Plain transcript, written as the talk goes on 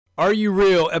Are You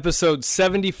Real, episode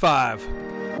 75.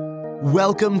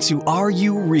 Welcome to Are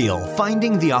You Real?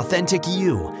 Finding the Authentic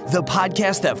You, the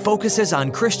podcast that focuses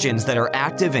on Christians that are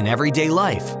active in everyday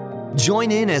life.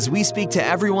 Join in as we speak to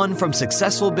everyone from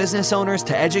successful business owners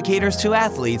to educators to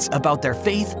athletes about their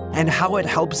faith and how it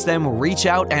helps them reach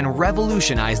out and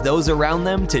revolutionize those around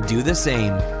them to do the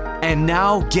same. And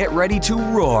now get ready to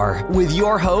roar with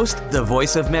your host, the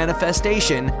voice of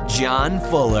manifestation, John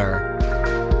Fuller.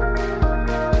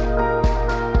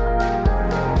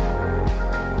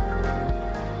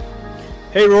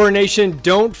 Hey, Roar Nation,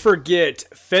 don't forget,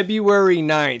 February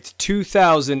 9th,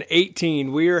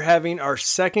 2018, we are having our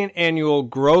second annual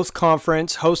Growth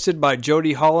Conference hosted by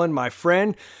Jody Holland, my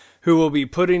friend, who will be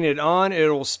putting it on. It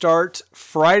will start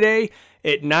Friday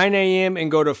at 9 a.m. and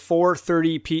go to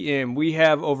 4:30 p.m. We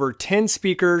have over 10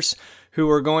 speakers who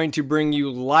are going to bring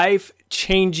you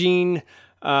life-changing,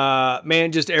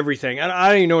 just everything. I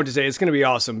don't even know what to say. It's going to be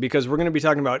awesome because we're going to be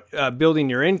talking about building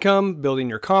your income, building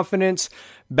your confidence,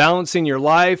 balancing your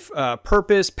life,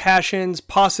 purpose, passions,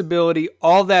 possibility,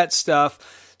 all that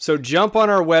stuff. So jump on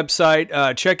our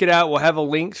website, check it out. We'll have a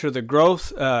link to the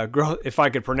growth, if I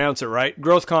could pronounce it right,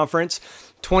 Growth Conference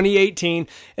 2018.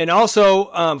 And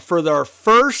also for our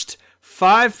first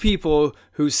 5 people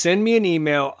who send me an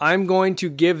email, I'm going to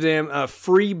give them a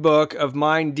free book of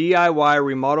mine, DIY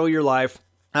Remodel Your Life.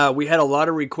 We had a lot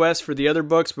of requests for the other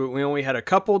books, but we only had a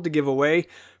couple to give away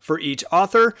for each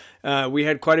author. We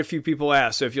had quite a few people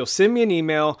ask. So if you'll send me an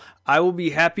email, I will be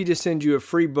happy to send you a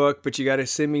free book, but you got to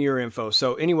send me your info.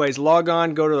 So anyways, log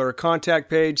on, go to our contact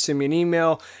page, send me an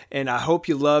email, and I hope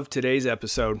you love today's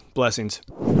episode. Blessings.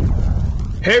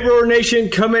 Hey, Roar Nation,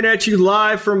 coming at you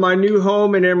live from my new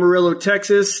home in Amarillo,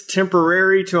 Texas,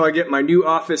 temporary till I get my new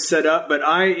office set up. But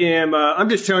I'm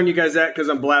just telling you guys that because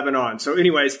I'm blabbing on. So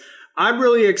anyways, I'm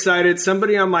really excited.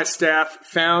 Somebody on my staff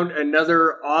found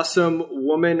another awesome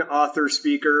woman author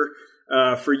speaker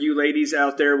for you ladies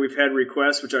out there. We've had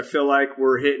requests, which I feel like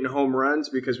we're hitting home runs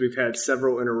because we've had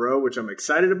several in a row, which I'm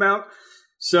excited about.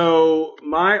 So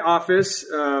my office,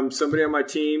 somebody on my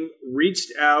team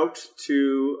reached out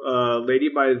to a lady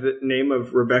by the name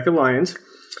of Rebekah Lyons.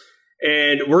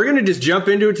 And we're going to just jump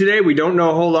into it today. We don't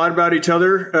know a whole lot about each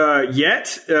other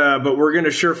yet, but we're going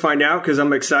to sure find out because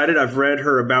I'm excited. I've read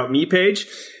her About Me page.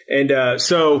 And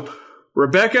so,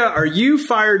 Rebekah, are you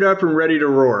fired up and ready to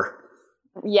roar?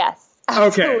 Yes,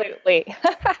 absolutely.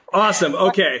 Okay. Awesome.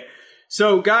 Okay.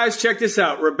 So, guys, check this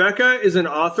out. Rebekah is an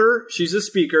author. She's a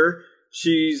speaker.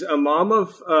 She's a mom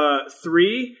of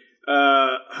 3,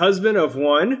 husband of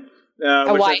 1.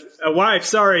 A wife. A wife,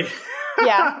 sorry.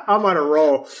 Yeah. I'm on a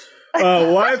roll.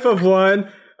 Wife of 1,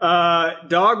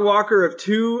 dog walker of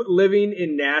 2, living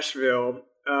in Nashville.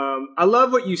 I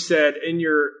love what you said in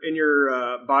your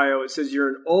bio. It says you're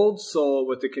an old soul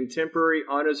with a contemporary,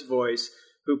 honest voice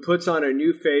who puts on a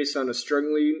new face on a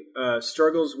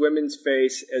struggles women's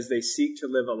face as they seek to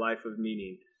live a life of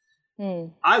meaning.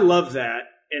 I love that,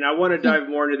 and I want to dive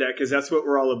more into that because that's what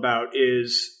we're all about: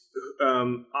 is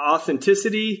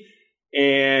authenticity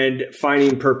and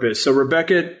finding purpose. So,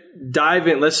 Rebekah, dive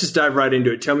in. Let's just dive right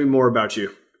into it. Tell me more about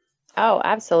you. Oh,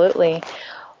 absolutely.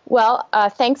 Well,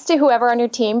 thanks to whoever on your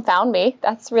team found me.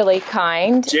 That's really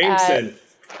kind. Jameson.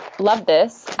 Love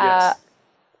this. Yes.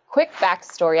 Quick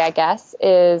backstory, I guess,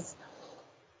 is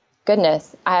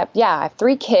goodness. I have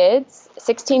 3 kids,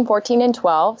 16, 14, and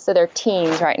 12. So they're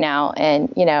teens right now.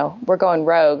 And, we're going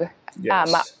rogue.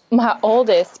 Yes. My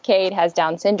oldest, Cade, has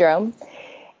Down syndrome.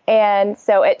 And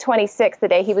so at 26, the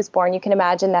day he was born, you can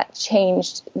imagine that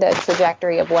changed the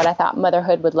trajectory of what I thought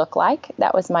motherhood would look like.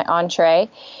 That was my entree.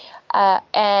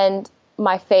 And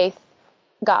my faith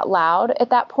got loud at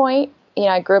that point.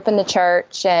 I grew up in the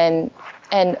church and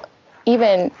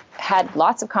even had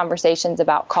lots of conversations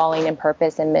about calling and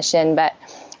purpose and mission. But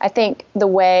I think the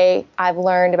way I've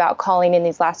learned about calling in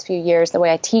these last few years, the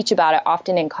way I teach about it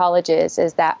often in colleges,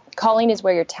 is that calling is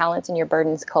where your talents and your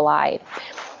burdens collide.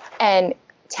 And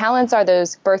talents are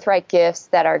those birthright gifts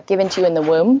that are given to you in the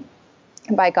womb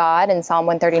by God in Psalm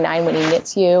 139 when he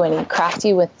knits you and he crafts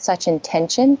you with such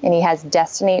intention and he has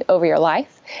destiny over your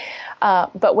life.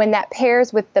 But when that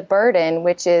pairs with the burden,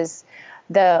 which is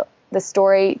the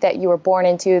story that you were born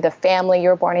into, the family you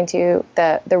were born into,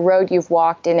 the road you've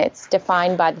walked, and it's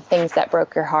defined by the things that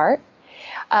broke your heart.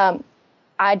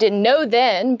 I didn't know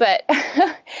then, but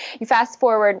you fast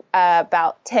forward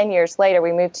about 10 years later,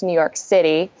 we moved to New York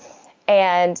City.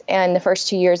 And in the first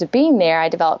 2 years of being there, I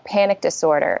developed panic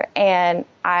disorder. And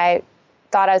I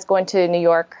thought I was going to New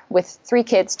York with 3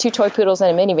 kids, 2 toy poodles,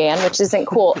 and a minivan, which isn't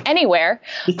cool anywhere,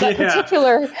 but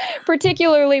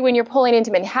particularly when you're pulling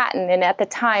into Manhattan. And at the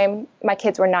time, my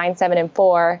kids were 9, 7, and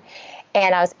 4.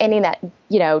 And I was ending that,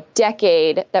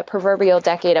 decade, that proverbial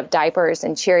decade of diapers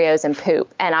and Cheerios and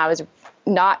poop. And I was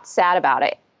not sad about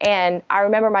it. And I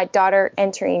remember my daughter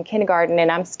entering kindergarten,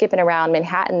 and I'm skipping around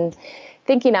Manhattan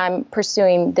thinking I'm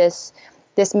pursuing this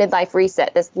midlife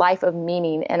reset, this life of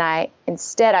meaning. And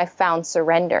instead I found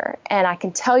surrender. And I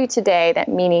can tell you today that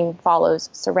meaning follows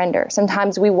surrender.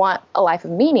 Sometimes we want a life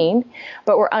of meaning,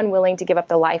 but we're unwilling to give up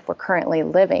the life we're currently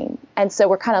living. And so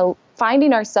we're kind of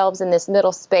finding ourselves in this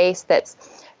middle space that's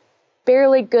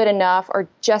barely good enough or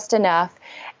just enough.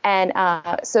 And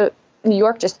so New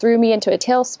York just threw me into a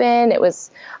tailspin.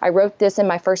 I wrote this in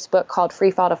my first book called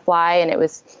Free Fall to Fly, and it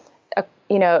was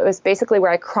basically where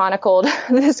I chronicled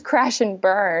this crash and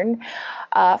burn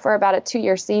for about a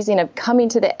 2-year season of coming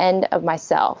to the end of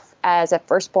myself as a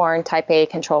firstborn type A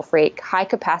control freak, high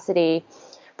capacity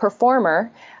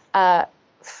performer,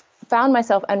 found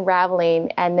myself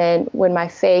unraveling. And then when my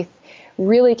faith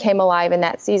really came alive in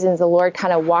that season, the Lord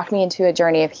kind of walked me into a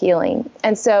journey of healing.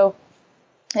 And so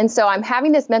I'm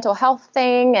having this mental health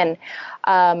thing, and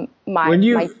I'm going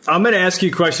to ask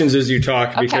you questions as you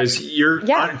talk, because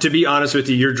to be honest with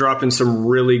you, you're dropping some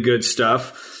really good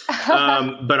stuff.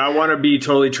 But I want to be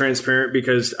totally transparent,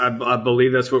 because I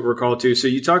believe that's what we're called to. So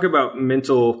you talk about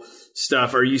mental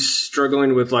stuff. Are you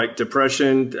struggling with like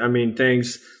depression? I mean,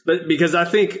 because I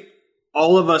think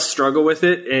all of us struggle with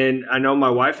it. And I know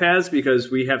my wife has,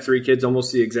 because we have 3 kids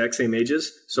almost the exact same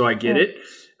ages. So I get it.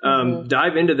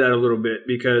 Dive into that a little bit,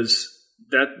 because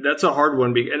that's a hard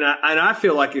one. And I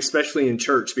feel like, especially in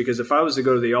church, because if I was to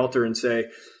go to the altar and say,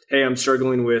 hey, I'm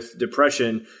struggling with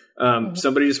depression,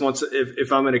 somebody just wants,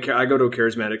 if I go to a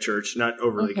charismatic church, not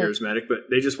overly charismatic, but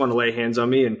they just want to lay hands on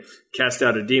me and cast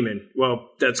out a demon. Well,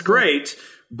 that's great,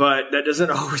 but that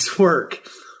doesn't always work.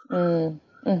 Well,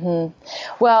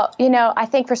 I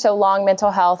think for so long,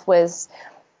 mental health was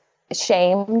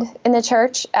shamed in the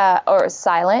church, or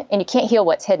silent, and you can't heal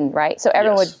what's hidden, right? So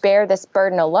everyone would bear this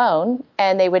burden alone,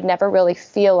 and they would never really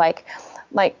feel like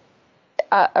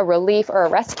a relief or a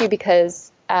rescue,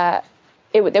 because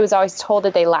it was always told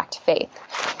that they lacked faith.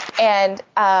 And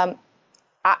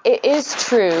it is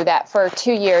true that for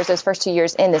 2 years, those first 2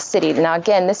 years in the city, now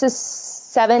again, this is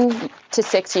 7 to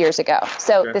 6 years ago.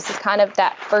 So This is kind of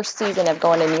that first season of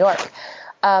going to New York.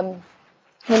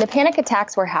 When the panic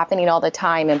attacks were happening all the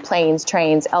time in planes,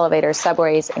 trains, elevators,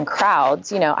 subways, and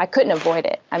crowds, I couldn't avoid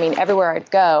it. I mean, everywhere I'd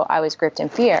go, I was gripped in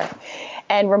fear.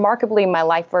 And remarkably, my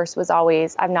life verse was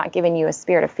always, I've not given you a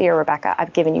spirit of fear, Rebekah.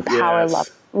 I've given you power,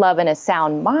 love, and a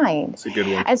sound mind. That's a good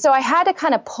one. And so I had to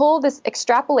kind of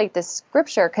extrapolate this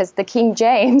scripture, because the King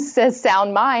James says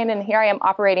sound mind, and here I am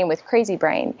operating with crazy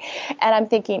brain. And I'm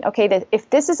thinking, okay, if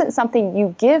this isn't something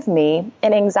you give me,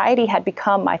 and anxiety had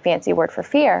become my fancy word for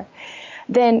fear,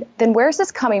 then where's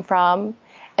this coming from?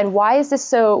 And why is this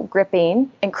so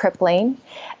gripping and crippling?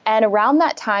 And around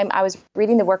that time, I was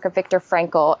reading the work of Viktor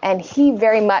Frankl, and he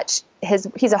very much,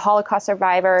 he's a Holocaust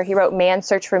survivor. He wrote Man's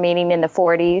Search for Meaning in the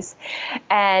 40s.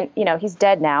 And, he's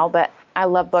dead now, but I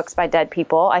love books by dead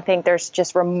people. I think there's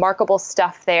just remarkable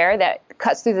stuff there that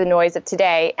cuts through the noise of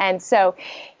today. And so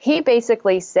he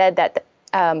basically said that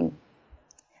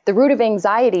the root of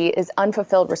anxiety is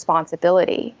unfulfilled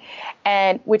responsibility,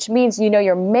 and which means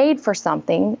you're made for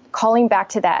something, calling back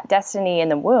to that destiny in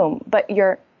the womb, but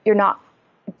you're not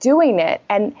doing it,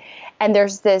 and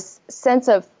there's this sense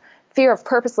of fear of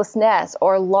purposelessness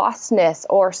or lostness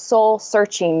or soul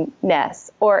searchingness,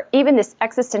 or even this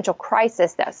existential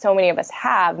crisis that so many of us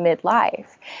have midlife.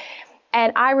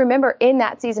 And I remember in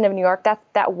that season of New York,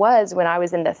 that was when I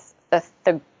was in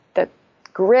the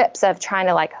grips of trying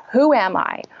to who am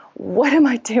I? What am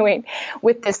I doing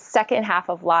with this second half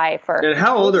of life? And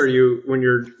how old are you when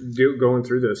you're going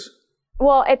through this?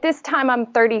 Well, at this time, I'm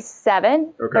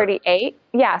 37, 38.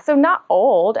 Yeah, so not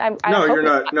old. You're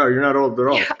not old at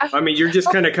all. Yeah. I mean, you're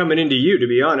just kind of coming into you, to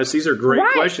be honest. These are great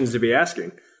questions to be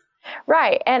asking.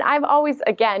 Right. And I've always,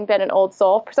 again, been an old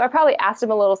soul. So I probably asked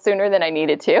him a little sooner than I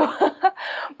needed to.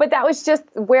 But that was just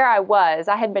where I was.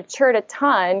 I had matured a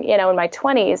ton, in my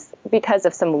 20s because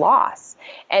of some loss.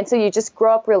 And so you just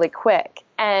grow up really quick.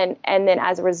 And then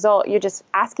as a result, you're just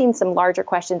asking some larger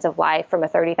questions of life from a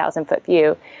 30,000-foot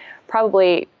view,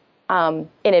 probably in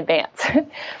advance.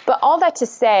 But all that to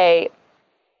say,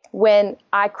 when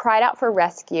I cried out for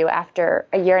rescue after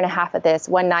a year and a half of this,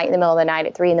 one night in the middle of the night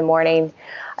at 3 a.m,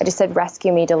 I just said,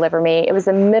 rescue me, deliver me. It was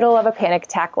the middle of a panic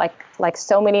attack like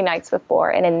so many nights before.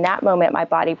 And in that moment, my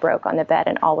body broke on the bed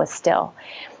and all was still.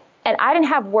 And I didn't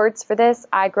have words for this.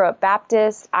 I grew up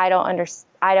Baptist. I don't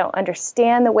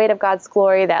understand the weight of God's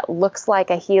glory that looks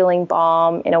like a healing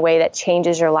balm in a way that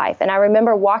changes your life. And I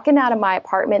remember walking out of my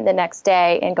apartment the next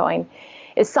day and going,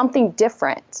 is something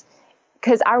different?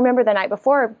 because I remember the night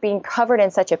before being covered in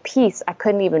such a peace, I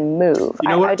couldn't even move. You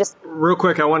know what? Real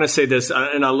quick, I want to say this,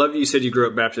 and I love you said you grew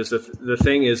up Baptist. The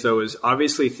thing is, though, is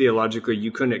obviously theologically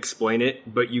you couldn't explain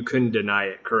it, but you couldn't deny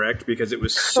it, correct? Because it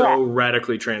was so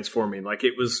radically transforming. Like,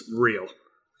 it was real.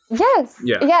 Yes.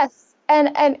 Yeah. Yes.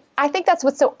 And I think that's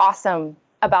what's so awesome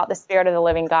about the Spirit of the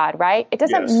living God, right? It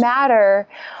doesn't matter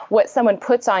what someone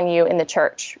puts on you in the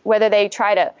church, whether they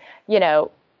try to,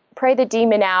 pray the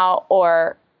demon out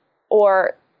or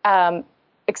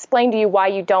explain to you why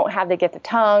you don't have the gift of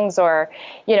tongues, or,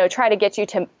 try to get you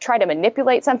to try to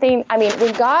manipulate something. I mean,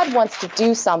 when God wants to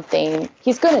do something,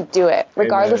 he's going to do it,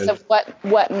 regardless of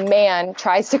what man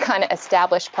tries to kind of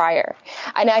establish prior.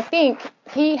 And I think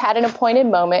he had an appointed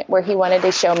moment where he wanted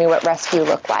to show me what rescue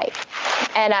looked like.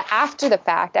 And after the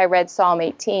fact, I read Psalm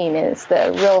 18, is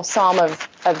the real Psalm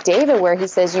of David, where he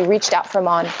says, you reached out from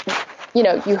on,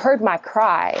 you heard my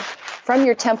cry. From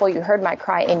your temple, you heard my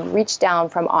cry, and you reached down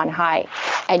from on high,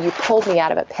 and you pulled me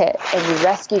out of a pit, and you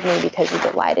rescued me because you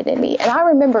delighted in me. And I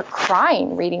remember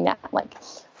crying reading that, like,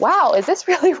 wow, is this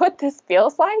really what this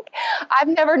feels like? I've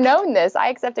never known this. I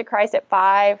accepted Christ at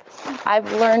 5.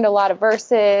 I've learned a lot of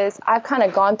verses. I've kind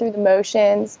of gone through the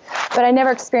motions, but I never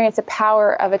experienced the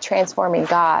power of a transforming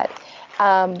God.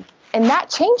 And that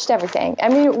changed everything. I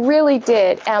mean, it really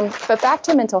did. But back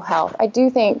to mental health, I do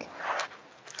think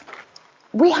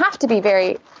we have to be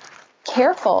very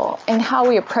careful in how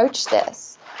we approach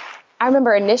this. I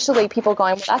remember initially people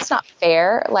going, well, that's not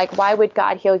fair. Like, why would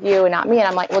God heal you and not me? And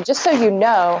I'm like, well, just so you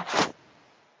know,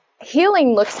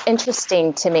 healing looks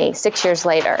interesting to me 6 years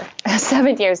later,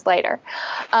 7 years later.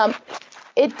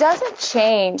 It doesn't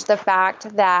change the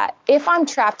fact that if I'm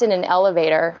trapped in an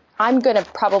elevator, I'm going to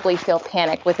probably feel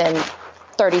panic within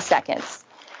 30 seconds.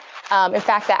 In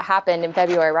fact, that happened in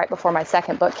February, right before my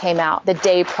second book came out, the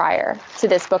day prior to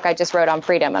this book I just wrote on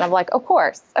freedom. And I'm like, of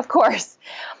course.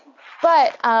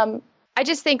 But I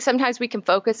just think sometimes we can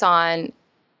focus on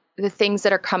the things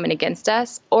that are coming against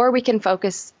us, or we can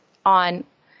focus on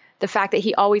the fact that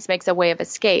he always makes a way of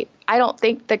escape. I don't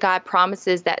think that God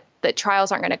promises that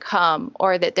trials aren't going to come,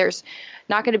 or that there's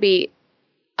not going to be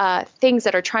things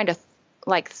that are trying to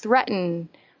threaten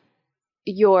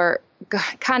your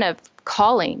kind of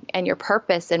calling and your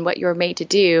purpose and what you're made to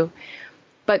do.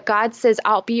 But God says,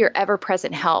 I'll be your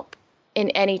ever-present help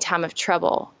in any time of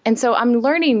trouble. And so I'm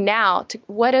learning now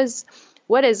what does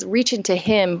reaching to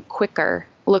him quicker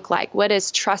look like? What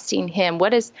is trusting him?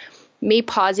 What is me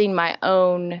pausing my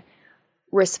own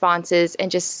responses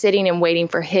and just sitting and waiting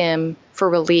for him for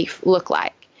relief look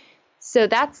like? So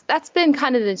that's been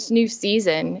kind of this new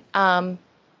season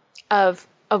of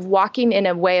walking in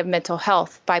a way of mental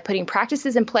health by putting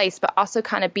practices in place, but also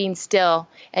kind of being still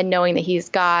and knowing that he's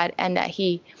God and that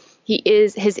he's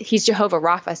Jehovah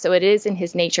Rapha. So it is in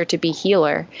his nature to be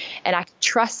healer. And I can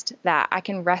trust that. I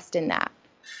can rest in that.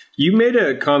 You made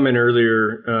a comment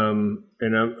earlier, and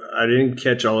I didn't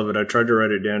catch all of it. I tried to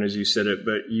write it down as you said it,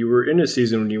 but you were in a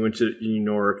season when you went to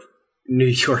New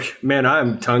York. Man,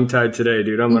 I'm tongue-tied today,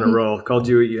 dude. I'm on a roll.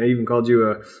 I even called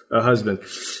you a husband.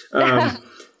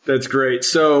 That's great.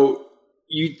 So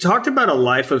you talked about a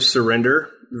life of surrender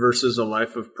versus a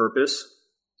life of purpose.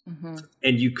 Mm-hmm.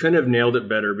 And you couldn't have nailed it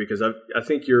better, because I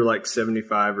think you're like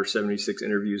 75 or 76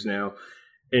 interviews now.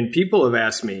 And people have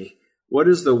asked me, what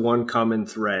is the one common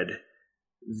thread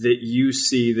that you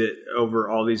see that over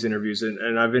all these interviews?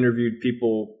 And I've interviewed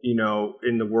people,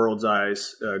 in the world's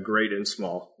eyes, great and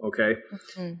small. Okay.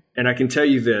 Mm-hmm. And I can tell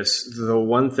you this, the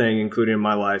one thing, including in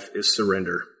my life, is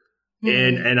surrender.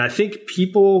 And I think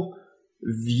people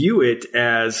view it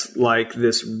as like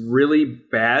this really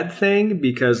bad thing,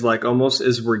 because like almost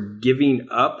as we're giving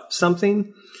up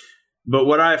something. But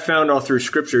what I found all through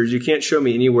scripture is you can't show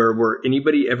me anywhere where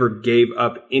anybody ever gave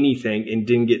up anything and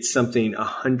didn't get something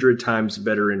 100 times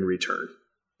better in return.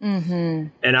 Mm-hmm.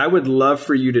 And I would love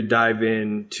for you to dive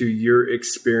into your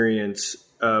experience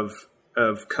of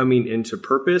coming into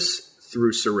purpose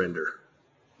through surrender.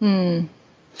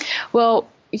 Well,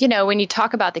 when you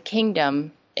talk about the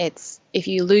kingdom, it's if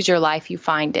you lose your life, you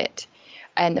find it,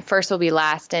 and the first will be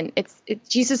last. And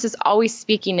Jesus is always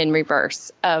speaking in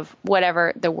reverse of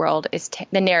whatever the world is,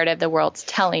 the narrative the world's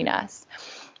telling us.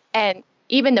 And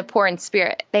even the poor in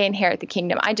spirit, they inherit the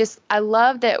kingdom. I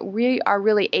love that we are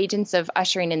really agents of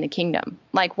ushering in the kingdom.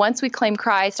 Like once we claim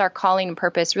Christ, our calling and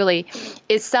purpose really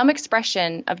is some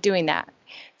expression of doing that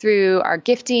through our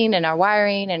gifting and our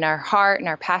wiring and our heart and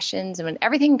our passions. And when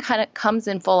everything kind of comes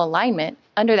in full alignment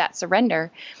under that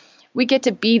surrender, we get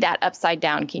to be that upside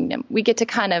down kingdom. We get to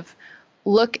kind of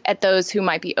look at those who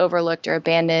might be overlooked or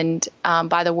abandoned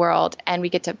by the world, and we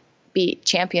get to be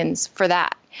champions for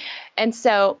that. And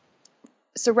so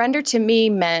surrender to me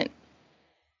meant,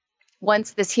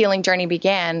 once this healing journey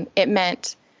began, it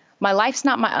meant my life's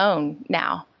not my own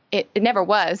now. It never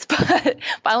was, but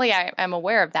finally I'm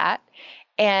aware of that.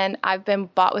 And I've been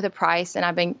bought with a price,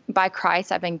 and by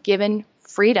Christ, I've been given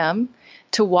freedom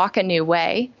to walk a new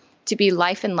way, to be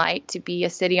life and light, to be a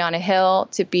city on a hill,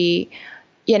 to be,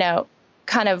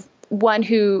 kind of one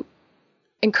who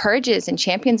encourages and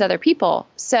champions other people.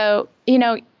 So,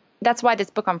 that's why this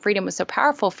book on freedom was so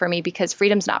powerful for me, because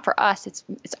freedom's not for us.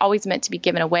 It's always meant to be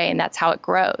given away, and that's how it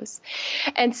grows.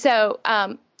 And so,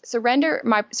 my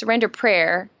surrender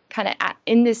prayer kind of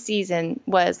in this season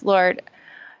was, Lord,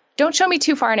 don't show me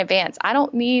too far in advance. I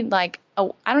don't need I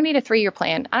don't need a 3-year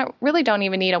plan. I really don't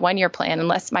even need a 1-year plan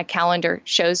unless my calendar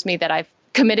shows me that I've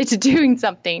committed to doing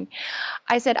something.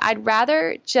 I said, I'd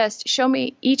rather just show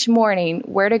me each morning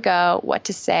where to go, what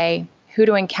to say, who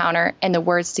to encounter, and the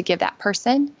words to give that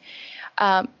person,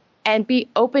 and be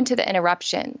open to the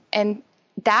interruption. And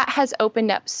that has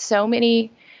opened up so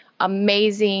many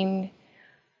amazing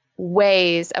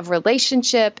ways of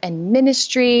relationship and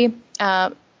ministry.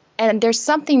 And there's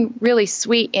something really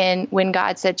sweet in when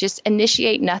God said, just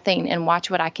initiate nothing and watch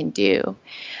what I can do.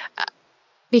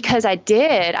 Because I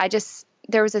did.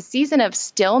 There was a season of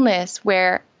stillness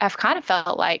where I've kind of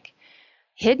felt like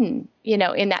hidden,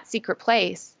 in that secret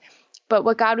place. But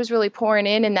what God was really pouring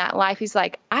in that life, he's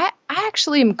like, I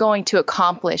actually am going to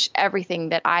accomplish everything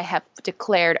that I have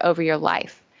declared over your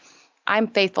life. I'm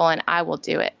faithful and I will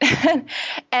do it. And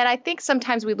I think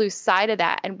sometimes we lose sight of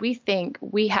that, and we think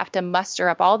we have to muster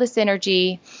up all this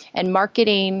energy and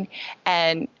marketing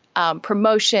and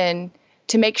promotion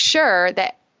to make sure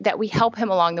that we help him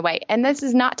along the way. And this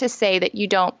is not to say that you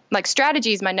don't,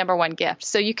 strategy is my number one gift.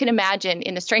 So you can imagine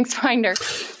in the Strengths Finder.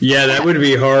 Yeah, that would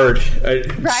be hard.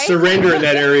 Right? Surrender in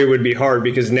that area would be hard,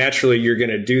 because naturally you're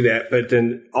going to do that. But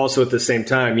then also at the same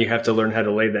time, you have to learn how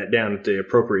to lay that down at the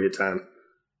appropriate time.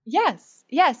 Yes.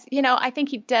 I think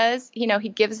he does, he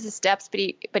gives us the steps,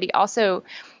 but he also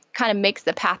kind of makes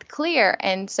the path clear.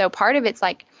 And so part of it's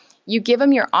you give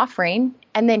him your offering,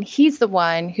 and then he's the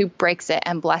one who breaks it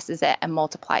and blesses it and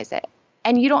multiplies it.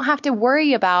 And you don't have to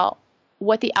worry about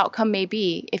what the outcome may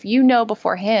be. If you know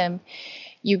before him,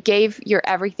 you gave your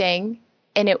everything,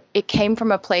 and it came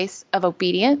from a place of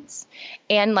obedience.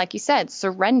 And like you said,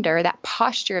 surrender, that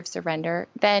posture of surrender,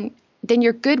 then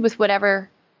you're good with whatever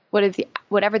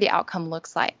the outcome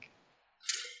looks like.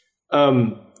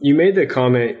 You made the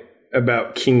comment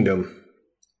about kingdom,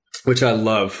 which I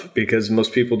love, because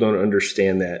most people don't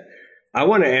understand that. I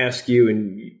want to ask you,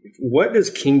 and what does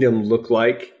kingdom look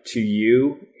like to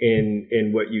you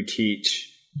in what you teach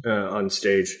on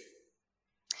stage?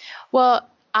 Well,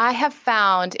 I have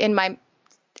found in my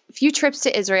few trips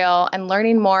to Israel and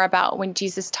learning more about when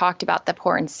Jesus talked about the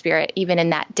poor in spirit, even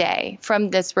in that day, from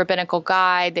this rabbinical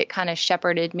guide that kind of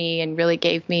shepherded me and really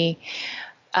gave me,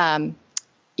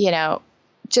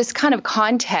 just kind of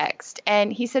context.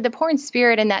 And he said the poor in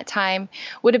spirit in that time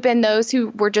would have been those who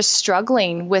were just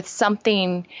struggling with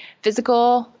something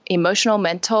physical, emotional,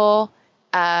 mental,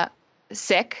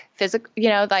 sick, physical,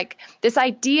 this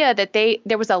idea that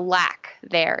there was a lack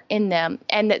there in them,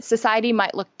 and that society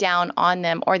might look down on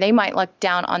them, or they might look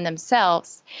down on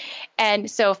themselves.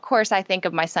 And so, of course, I think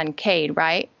of my son, Cade,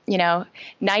 right?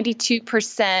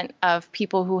 92% of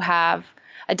people who have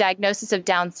a diagnosis of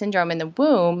Down syndrome in the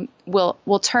womb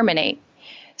will terminate.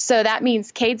 So that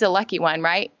means Cade's a lucky one,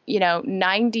 right?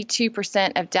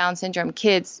 92% of Down syndrome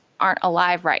kids aren't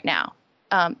alive right now.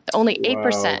 Only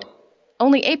 8%. Wow.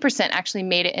 Only 8% actually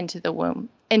made it into the womb,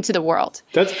 into the world.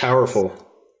 That's powerful.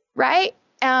 Right?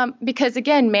 Because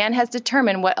again, man has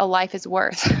determined what a life is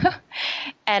worth.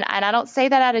 and I don't say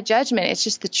that out of judgment. It's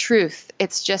just the truth.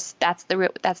 It's just, that's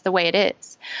the way it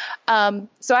is.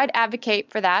 So I'd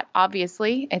advocate for that.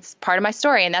 Obviously it's part of my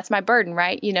story, and that's my burden,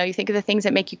 right? You think of the things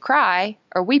that make you cry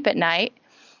or weep at night,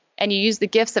 and you use the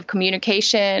gifts of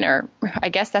communication, or I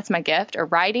guess that's my gift, or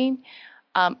writing.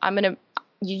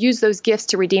 You use those gifts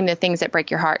to redeem the things that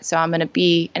break your heart. So I'm going to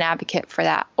be an advocate for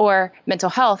that. Or mental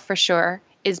health, for sure,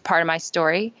 is part of my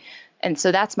story. And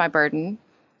so that's my burden.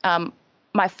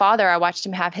 My father, I watched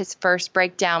him have his first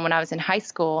breakdown when I was in high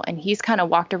school, and he's kind of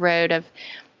walked a road of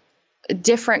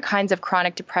different kinds of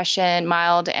chronic depression,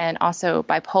 mild and also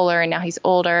bipolar. And now he's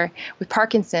older with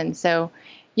Parkinson's. So,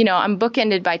 I'm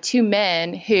bookended by two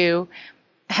men who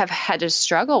have had to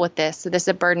struggle with this. So this is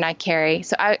a burden I carry.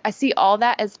 So I see all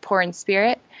that as poor in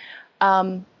spirit.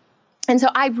 And so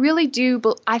I really do,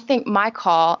 I think my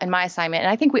call and my assignment,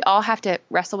 and I think we all have to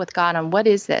wrestle with God on what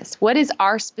is this? What is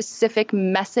our specific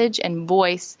message and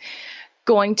voice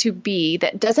going to be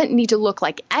that doesn't need to look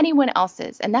like anyone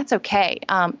else's. And that's okay.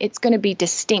 It's going to be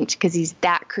distinct because he's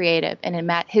that creative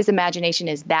and his imagination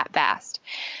is that vast.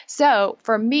 So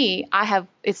for me,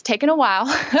 it's taken a while.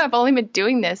 I've only been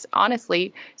doing this,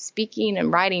 honestly, speaking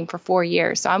and writing for 4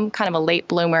 years. So I'm kind of a late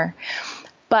bloomer.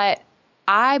 But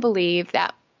I believe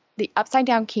that the upside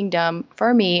down kingdom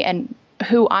for me and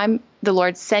who the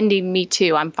Lord sending me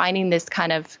to, I'm finding this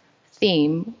kind of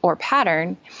theme or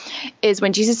pattern is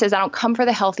when Jesus says, I don't come for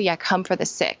the healthy, I come for the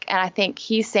sick. And I think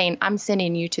he's saying, I'm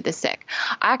sending you to the sick.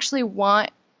 I actually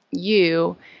want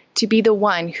you to be the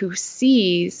one who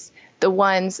sees the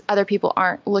ones other people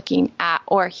aren't looking at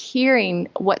or hearing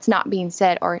what's not being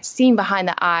said or seeing behind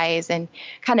the eyes and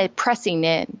kind of pressing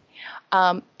in.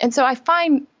 And so I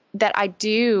find that I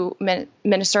do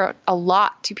minister a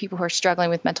lot to people who are struggling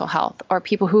with mental health or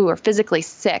people who are physically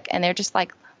sick and they're just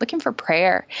like looking for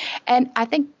prayer. And I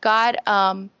think God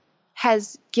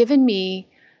has given me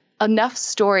enough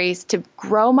stories to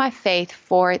grow my faith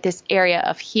for this area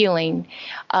of healing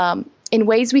in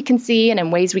ways we can see and in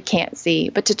ways we can't see,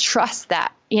 but to trust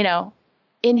that,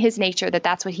 in his nature,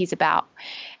 that's what he's about.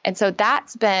 And so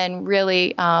that's been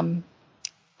really,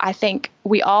 I think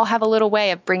we all have a little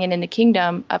way of bringing in the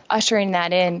kingdom, of ushering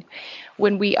that in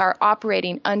when we are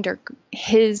operating under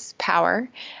his power.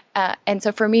 And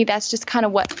so for me, that's just kind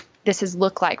of what this has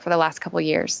looked like for the last couple of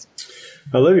years.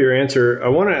 I love your answer. I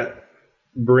want to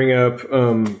bring up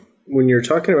when you're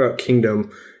talking about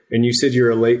kingdom, and you said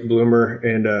you're a late bloomer,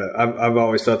 and I've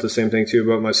always thought the same thing too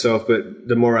about myself. But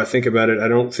the more I think about it, I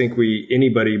don't think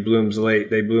anybody blooms late;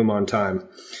 they bloom on time.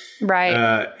 Right.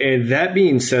 And that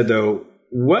being said, though,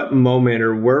 what moment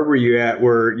or where were you at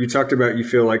where you talked about you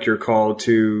feel like you're called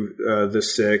to the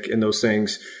sick and those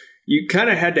things? You kind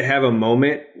of had to have a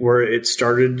moment where it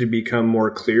started to become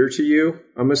more clear to you,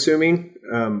 I'm assuming.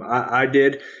 I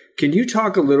did. Can you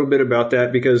talk a little bit about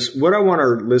that? Because what I want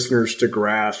our listeners to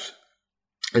grasp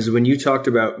is when you talked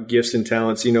about gifts and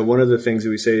talents, one of the things that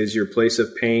we say is your place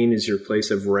of pain is your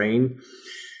place of reign.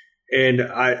 And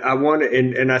I want to,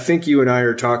 and I think you and I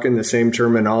are talking the same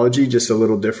terminology, just a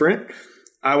little different.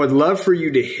 I would love for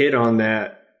you to hit on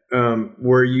that.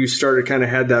 Where you started kind of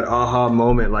had that aha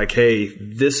moment, like, hey,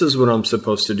 this is what I'm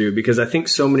supposed to do. Because I think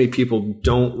so many people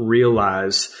don't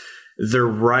realize they're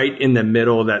right in the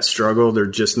middle of that struggle. They're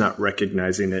just not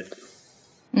recognizing it.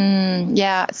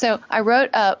 Yeah. So I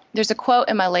wrote there's a quote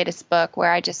in my latest book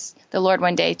where the Lord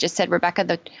one day just said, Rebekah,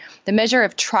 the measure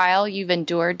of trial you've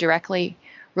endured directly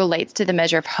relates to the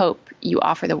measure of hope you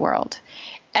offer the world.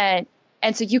 And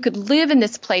so you could live in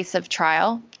this place of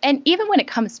trial. And even when it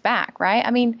comes back, right? I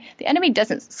mean, the enemy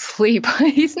doesn't sleep.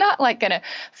 He's not like going to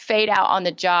fade out on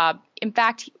the job. In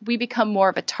fact, we become more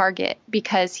of a target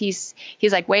because he's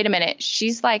like, wait a minute.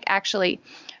 She's like actually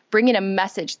bringing a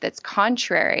message that's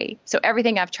contrary. So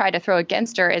everything I've tried to throw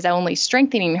against her is only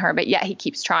strengthening her, but yet he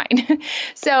keeps trying.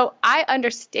 So I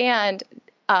understand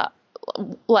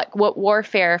like what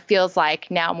warfare feels like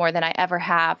now more than I ever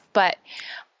have. But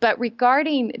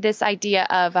regarding this idea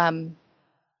of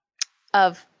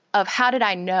how did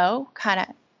I know kind of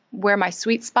where my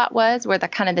sweet spot was, where the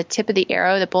kind of the tip of the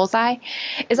arrow, the bullseye,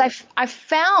 is I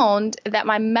found that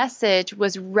my message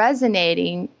was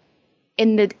resonating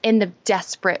in the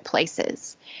desperate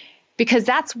places, because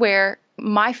that's where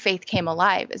my faith came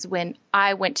alive, is when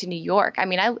I went to New York. I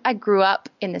mean, I grew up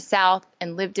in the South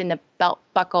and lived in the belt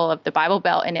buckle of the Bible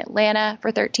Belt in Atlanta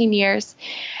for 13 years.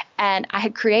 And I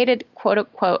had created, quote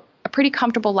unquote, a pretty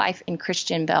comfortable life in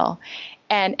Christianville.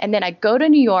 And then I go to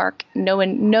New York. No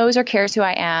one knows or cares who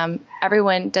I am.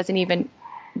 Everyone doesn't even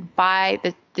buy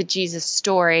the Jesus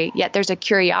story. Yet there's a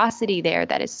curiosity there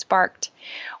that is sparked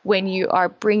when you are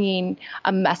bringing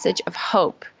a message of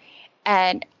hope.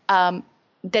 And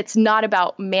that's not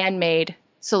about man-made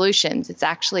solutions. It's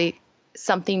actually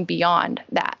something beyond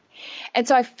that. And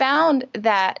so I found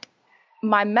that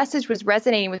my message was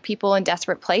resonating with people in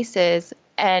desperate places,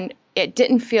 and it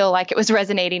didn't feel like it was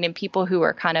resonating in people who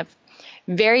were kind of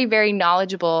very, very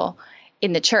knowledgeable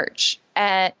in the church.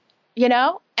 And,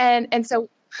 and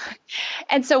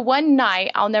so one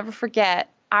night, I'll never forget,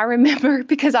 I remember,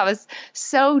 because I was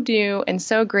so new and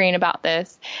so green about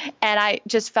this, and I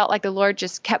just felt like the Lord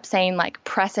just kept saying, like,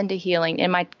 press into healing.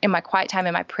 In my quiet time,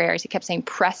 in my prayers, he kept saying,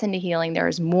 press into healing. There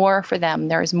is more for them.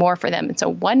 There is more for them. And so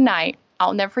one night,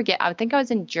 I'll never forget, I think I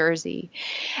was in Jersey,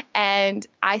 and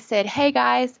I said, hey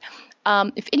guys,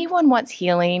 if anyone wants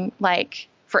healing, like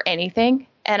for anything.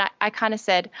 And I kind of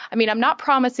said, I mean, I'm not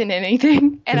promising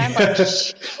anything. And I'm like,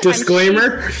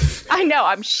 disclaimer. I know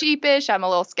I'm sheepish. I'm a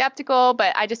little skeptical,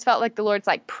 but I just felt like the Lord's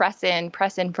like, press in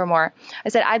for more. I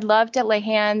said, I'd love to lay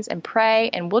hands and pray,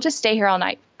 and we'll just stay here all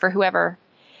night for whoever.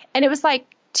 And it was like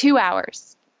 2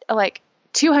 hours, like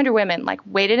 200 women like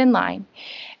waited in line.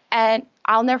 And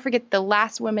I'll never forget, the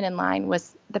last woman in line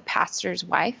was the pastor's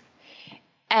wife.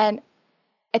 And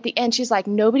at the end, she's like,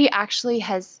 nobody actually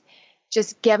has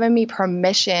just given me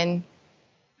permission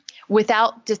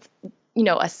without just,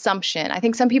 assumption. I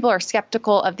think some people are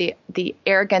skeptical of the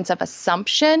arrogance of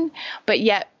assumption, but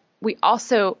yet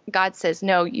God says,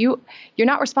 no, you're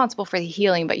not responsible for the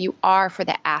healing, but you are for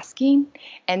the asking.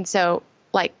 And so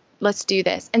like, let's do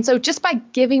this. And so just by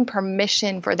giving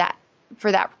permission for that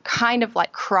kind of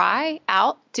like cry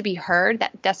out to be heard,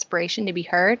 that desperation to be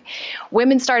heard,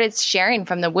 women started sharing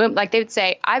from the womb. Like they would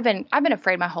say, I've been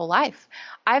afraid my whole life.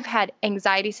 I've had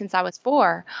anxiety since I was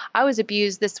 4. I was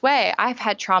abused this way. I've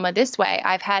had trauma this way.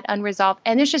 I've had unresolved,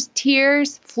 and there's just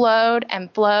tears flowed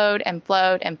and flowed and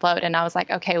flowed and flowed. And I was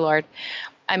like, okay, Lord,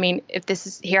 I mean,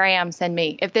 here I am, send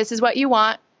me. If this is what you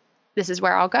want, this is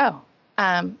where I'll go.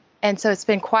 And so it's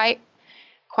been quite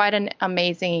an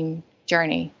amazing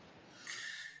journey.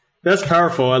 That's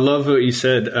powerful. I love what you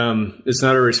said. It's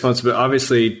not a responsibility.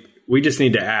 Obviously, we just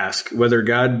need to ask whether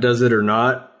God does it or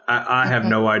not. I have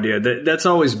no idea. That's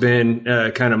always been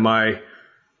kind of my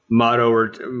motto,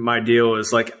 or my deal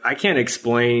is like, I can't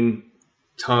explain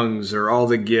tongues or all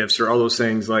the gifts or all those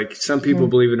things. Like some people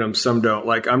believe in them, some don't.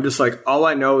 Like, I'm just like, all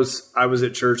I know is I was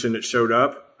at church and it showed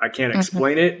up. I can't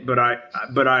explain it, but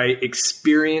I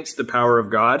experienced the power of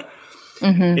God.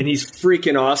 And he's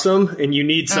freaking awesome, and you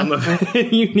need some of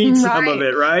it. You need some of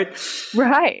it, right?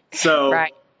 Right. So,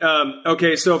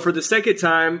 okay. So for the second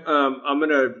time, I'm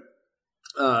going to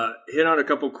hit on a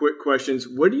couple quick questions.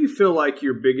 What do you feel like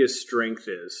your biggest strength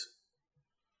is?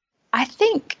 I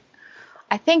think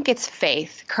it's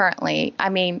faith currently. I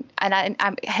mean, and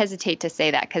I hesitate to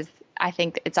say that because I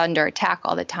think it's under attack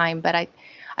all the time, but I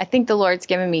think the Lord's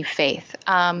given me faith.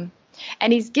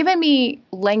 And he's given me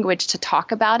language to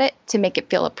talk about it, to make it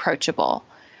feel approachable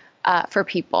for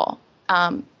people.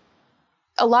 A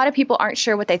lot of people aren't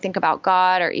sure what they think about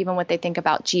God, or even what they think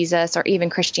about Jesus, or even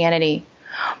Christianity.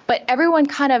 But everyone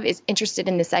kind of is interested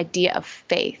in this idea of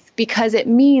faith, because it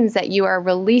means that you are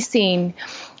releasing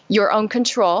your own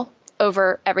control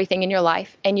over everything in your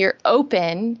life, and you're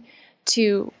open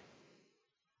to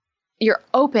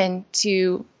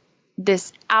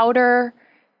this outer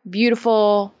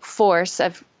beautiful force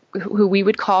of who we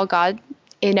would call God,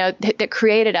 that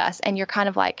created us. And you're kind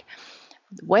of like,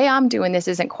 the way I'm doing this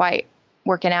isn't quite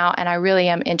working out, and I really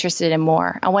am interested in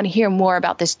more. I want to hear more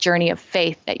about this journey of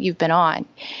faith that you've been on.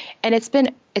 And it's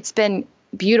been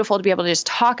beautiful to be able to just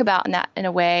talk about in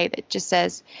a way that just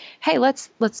says, hey, let's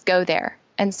go there.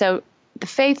 And so the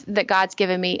faith that God's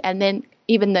given me, and then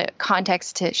even the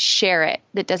context to share it,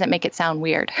 that doesn't make it sound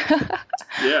weird.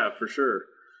 Yeah, for sure.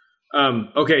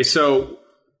 Okay, so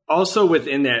also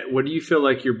within that, what do you feel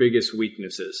like your biggest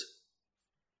weakness is?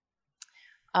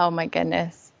 Oh my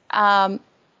goodness.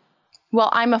 Well,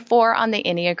 I'm a 4 on the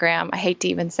Enneagram. I hate to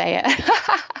even say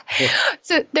it.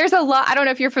 So there's a lot. I don't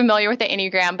know if you're familiar with the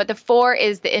Enneagram, but the 4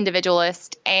 is the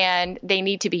individualist, and they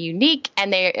need to be unique,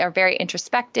 and they are very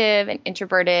introspective and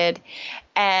introverted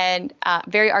and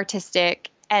very artistic.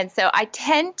 And so I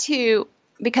tend to,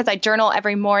 because I journal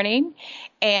every morning,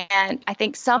 and I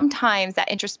think sometimes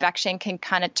that introspection can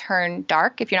kind of turn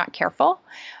dark if you're not careful.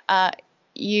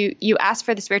 You ask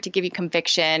for the Spirit to give you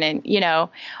conviction, and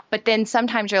but then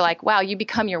sometimes you're like, wow, you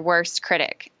become your worst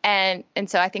critic. And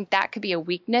so I think that could be a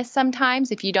weakness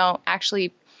sometimes if you don't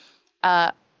actually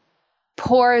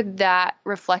pour that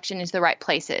reflection into the right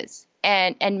places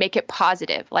and make it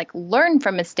positive. Like, learn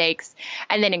from mistakes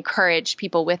and then encourage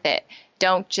people with it.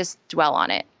 Don't just dwell on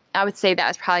it. I would say that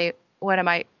was probably one of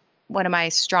my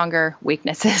stronger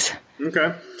weaknesses.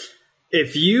 Okay.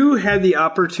 If you had the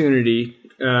opportunity,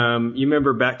 you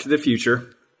remember Back to the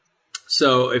Future.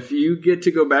 So if you get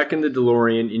to go back in the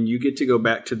DeLorean and you get to go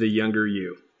back to the younger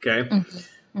you, okay?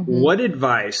 What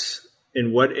advice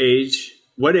and what age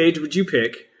would you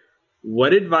pick?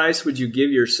 What advice would you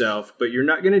give yourself? But you're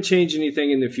not going to change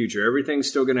anything in the future. Everything's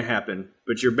still going to happen,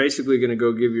 but you're basically going to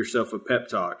go give yourself a pep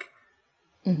talk.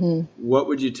 What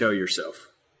would you tell yourself?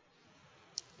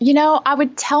 I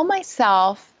would tell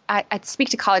myself, I speak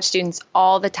to college students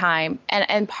all the time.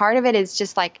 And part of it is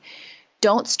just like,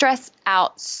 don't stress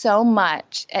out so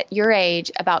much at your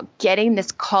age about getting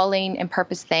this calling and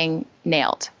purpose thing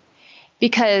nailed.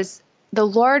 Because the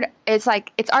Lord, it's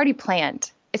like, it's already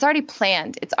planned. It's already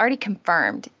planned. It's already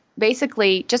confirmed.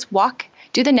 Basically, just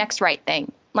do the next right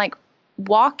thing. Like,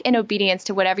 walk in obedience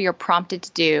to whatever you're prompted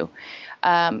to do.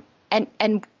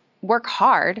 And work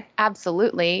hard.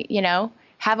 Absolutely.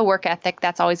 Have a work ethic.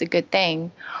 That's always a good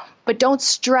thing. But don't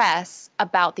stress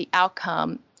about the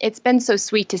outcome. it's been so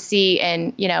sweet to see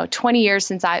in, 20 years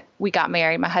since we got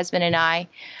married, my husband and I,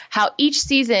 how each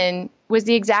season was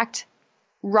the exact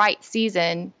right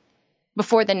season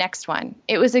before the next one.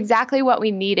 It was exactly what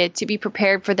we needed to be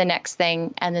prepared for the next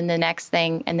thing, and then the next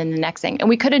thing, and then the next thing. And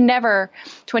we could have never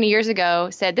 20 years ago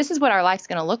said, this is what our life's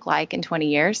going to look like in 20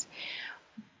 years.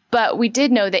 But we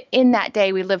did know that in that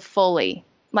day we lived fully,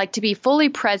 like to be fully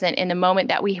present in the moment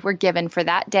that we were given for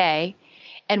that day,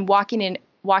 and walking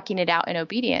it out in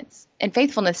obedience and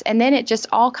faithfulness. And then it just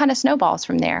all kind of snowballs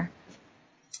from there.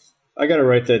 I got to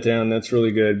write that down. That's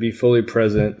really good. Be fully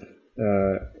present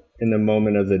in the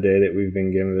moment of the day that we've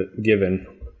been given.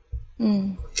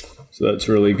 So that's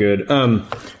really good.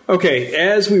 Okay,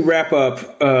 as we wrap up,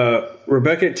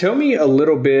 Rebekah, tell me a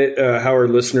little bit how our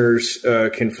listeners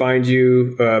can find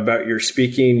you, about your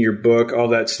speaking, your book, all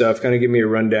that stuff. Kind of give me a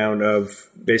rundown of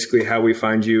basically how we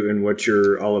find you and what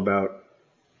you're all about.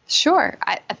 Sure.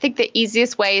 I think the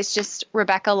easiest way is just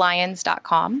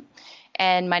RebekahLyons.com.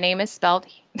 And my name is spelled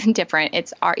different.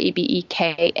 It's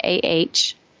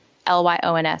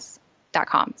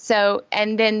RebekahLyons.com. So,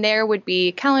 and then there would be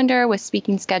a calendar with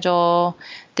speaking schedule,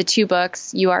 the 2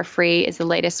 books. You Are Free is the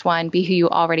latest one. Be Who You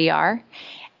Already Are.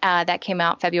 That came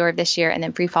out February of this year. And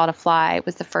then Free Fall to Fly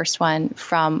was the first one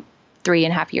from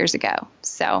 3.5 years ago.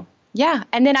 So yeah.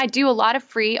 And then I do a lot of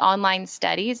free online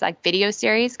studies, like video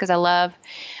series, because I love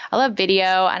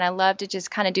video, and I love to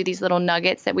just kind of do these little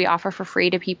nuggets that we offer for free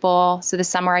to people. So this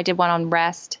summer I did one on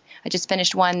rest. I just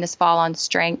finished one this fall on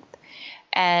strength.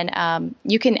 And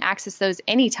you can access those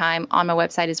anytime on my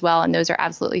website as well. And those are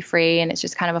absolutely free. And it's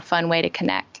just kind of a fun way to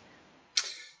connect.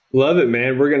 Love it,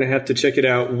 man. We're going to have to check it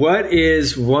out. What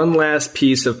is one last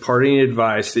piece of parting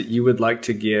advice that you would like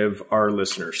to give our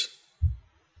listeners?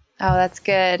 Oh, that's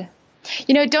good.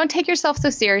 Don't take yourself so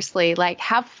seriously. Like,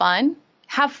 have fun.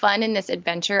 Have fun in this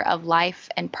adventure of life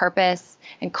and purpose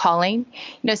and calling.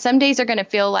 Some days are going to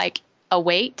feel like a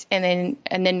weight, and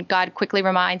then God quickly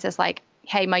reminds us, like,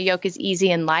 hey, my yoke is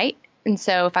easy and light. And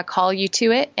so if I call you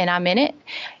to it and I'm in it,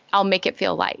 I'll make it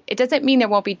feel light. It doesn't mean there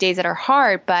won't be days that are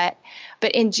hard, but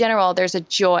in general, there's a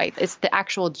joy. It's the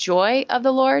actual joy of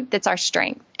the Lord that's our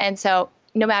strength. And so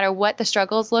no matter what the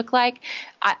struggles look like,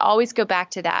 I always go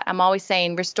back to that. I'm always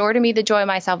saying, restore to me the joy of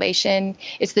my salvation.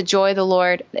 It's the joy of the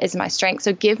Lord is my strength.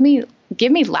 So give me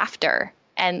laughter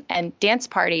and dance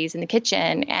parties in the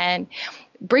kitchen, and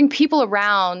bring people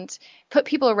around, put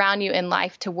people around you in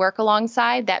life to work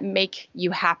alongside that make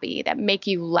you happy, that make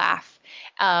you laugh.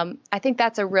 I think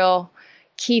that's a real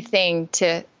key thing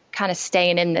to kind of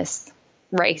staying in this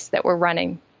race that we're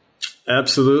running.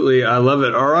 Absolutely. I love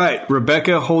it. All right,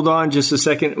 Rebekah, hold on just a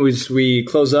second as we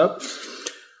close up.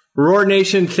 Roar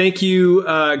Nation, thank you,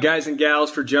 guys and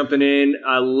gals, for jumping in.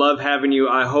 I love having you.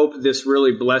 I hope this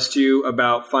really blessed you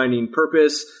about finding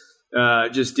purpose,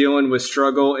 just dealing with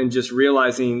struggle, and just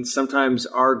realizing sometimes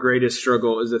our greatest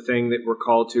struggle is the thing that we're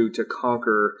called to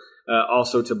conquer,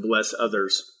 also to bless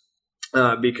others,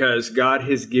 because God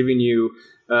has given you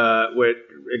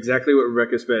exactly what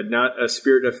Rebekah said, not a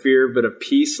spirit of fear, but of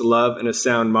peace, love, and a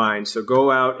sound mind. So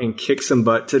go out and kick some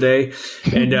butt today.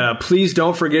 And please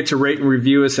don't forget to rate and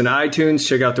review us in iTunes.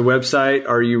 Check out the website,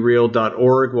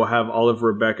 rureal.org. We'll have all of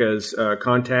Rebekah's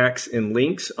contacts and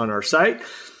links on our site.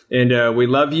 And we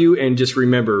love you. And just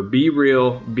remember, be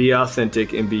real, be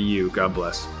authentic, and be you. God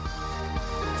bless.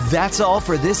 That's all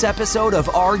for this episode of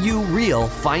Are You Real?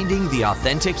 Finding the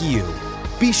Authentic You.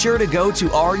 Be sure to go to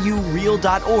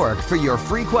rureal.org for your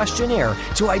free questionnaire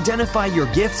to identify your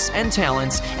gifts and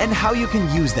talents and how you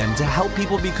can use them to help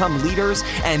people become leaders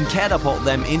and catapult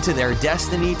them into their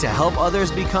destiny to help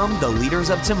others become the leaders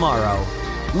of tomorrow.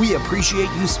 We appreciate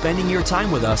you spending your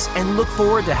time with us and look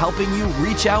forward to helping you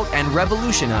reach out and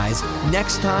revolutionize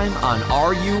next time on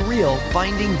Are You Real?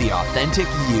 Finding the Authentic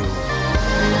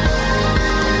You.